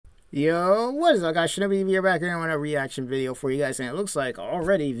Yo, what is up, guys? ShinobiEevee here back here on a reaction video for you guys, and it looks like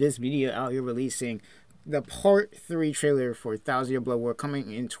already this video out here releasing the part 3 trailer for Thousand Year Blood War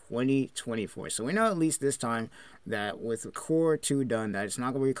coming in 2024. So we know at least this time that with Core 2 done, that it's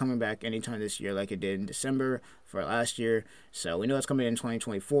not going to be coming back anytime this year like it did in December for last year. So we know it's coming in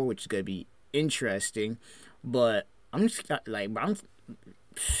 2024, which is going to be interesting. But I'm just like, I'm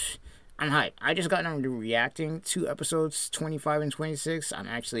hyped. I just got done reacting to episodes 25 and 26. I'm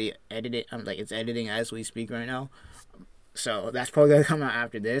actually editing. It's editing as we speak right now. So that's probably gonna come out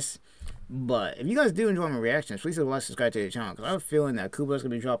after this. But if you guys do enjoy my reactions, please like, subscribe to the channel, because I have a feeling that Kubo's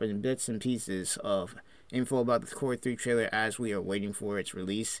gonna be dropping bits and pieces of info about the Core 3 trailer as we are waiting for its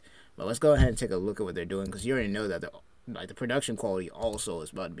release. But let's go ahead and take a look at what they're doing, because you already know that the production quality also is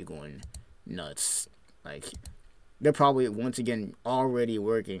about to be going nuts. They're probably, once again, already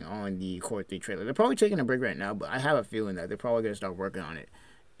working on the Core 3 trailer. They're probably taking a break right now, but I have a feeling that they're probably going to start working on it.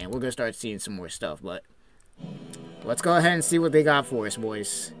 And we're going to start seeing some more stuff. But let's go ahead and see what they got for us,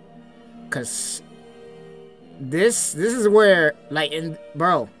 boys. Because this is where,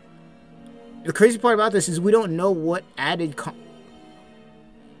 bro, the crazy part about this is we don't know what added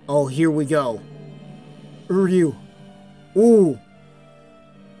oh, here we go. Ryu. Ooh.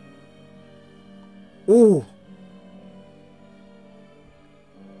 Ooh.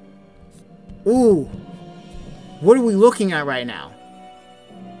 Ooh, what are we looking at right now?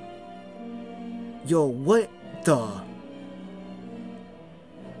 Yo, what the?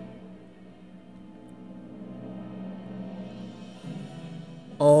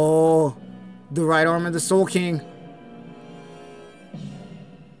 Oh, the right arm of the Soul King.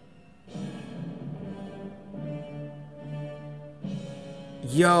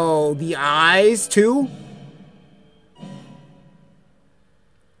 Yo, the eyes too?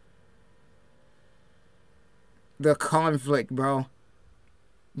 The conflict, bro.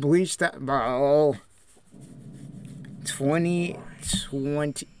 Bleach that, bro.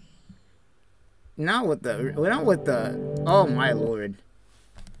 2020. Not with the. Oh my lord.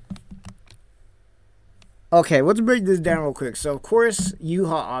 Okay, let's break this down real quick. So, of course,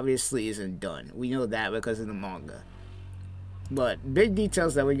 Yuha obviously isn't done. We know that because of the manga. But big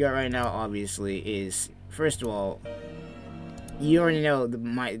details that we got right now, obviously, is first of all, you already know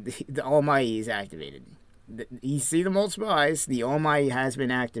the Almighty is activated. You see the multiple eyes, the Almighty has been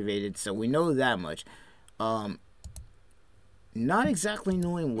activated, so we know that much. Not exactly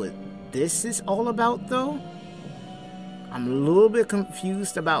knowing what this is all about, though. I'm a little bit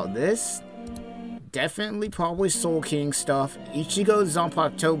confused about this. Definitely probably Soul King stuff. Ichigo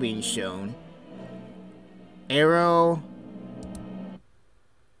Zanpakuto being shown. Arrow.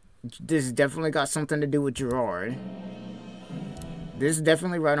 This definitely got something to do with Gerard. This is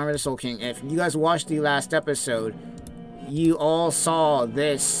definitely right arm of the Soul King. If you guys watched the last episode, you all saw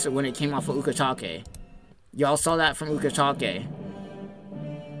this when it came off of Ukitake. Y'all saw that from Ukitake.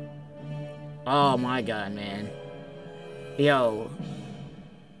 Oh my god, man. Yo.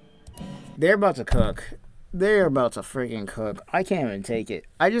 They're about to cook. They're about to freaking cook. I can't even take it.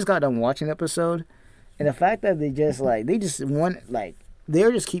 I just got done watching the episode, and the fact that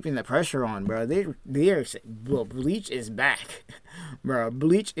they're just keeping the pressure on, bro. Well, Bleach is back. Bro,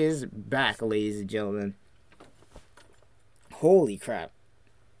 Bleach is back, ladies and gentlemen. Holy crap.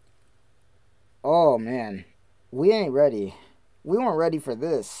 Oh, man. We ain't ready. We weren't ready for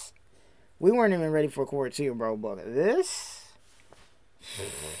this. We weren't even ready for Core 2, bro. But this?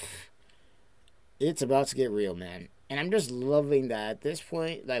 It's about to get real, man. And I'm just loving that at this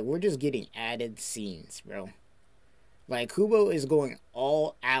point, we're just getting added scenes, bro. Kubo is going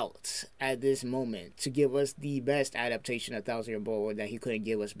all out at this moment to give us the best adaptation of Thousand Year Blood War that he couldn't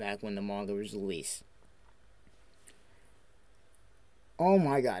give us back when the manga was released. Oh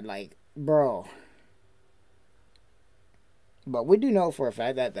my god, bro. But we do know for a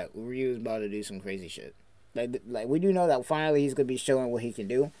fact that Ryu is about to do some crazy shit. We do know that finally he's going to be showing what he can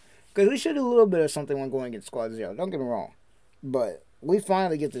do. Because we should do a little bit of something when going against Squad Zero. Don't get me wrong. But we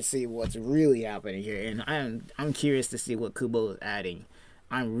finally get to see what's really happening here, and I'm curious to see what Kubo is adding.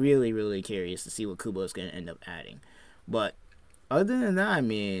 I'm really, really curious to see what Kubo is going to end up adding. But other than that, I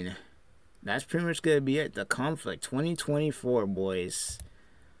mean, that's pretty much going to be it. The conflict 2024, boys.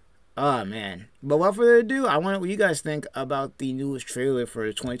 Oh, man. But without further ado, I want to know what you guys think about the newest trailer for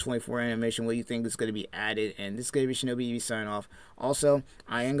the 2024 animation. What you think is going to be added. And this is going to be ShinobiEevee sign off. Also,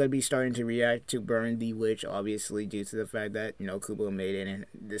 I am going to be starting to react to Burn the Witch, obviously, due to the fact that, Kubo made it. And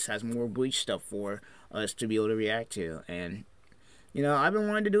this has more Bleach stuff for us to be able to react to. And, I've been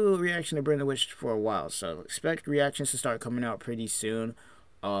wanting to do a reaction to Burn the Witch for a while. So expect reactions to start coming out pretty soon.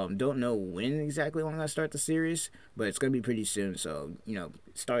 Don't know when exactly when I'm gonna start the series, but it's gonna be pretty soon. So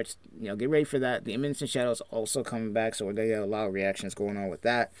starts. Get ready for that. The Imminence and Shadows also coming back, so we're gonna get a lot of reactions going on with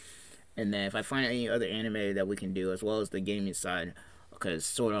that. And then if I find any other anime that we can do, as well as the gaming side, because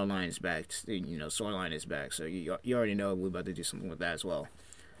Sword Online is back. Sword Online is back, so you already know we're about to do something with that as well.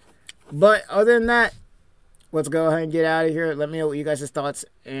 But other than that, let's go ahead and get out of here. Let me know what you guys' thoughts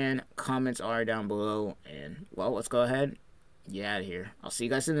and comments are down below. And, well, let's go ahead and get out of here. I'll see you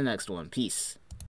guys in the next one. Peace.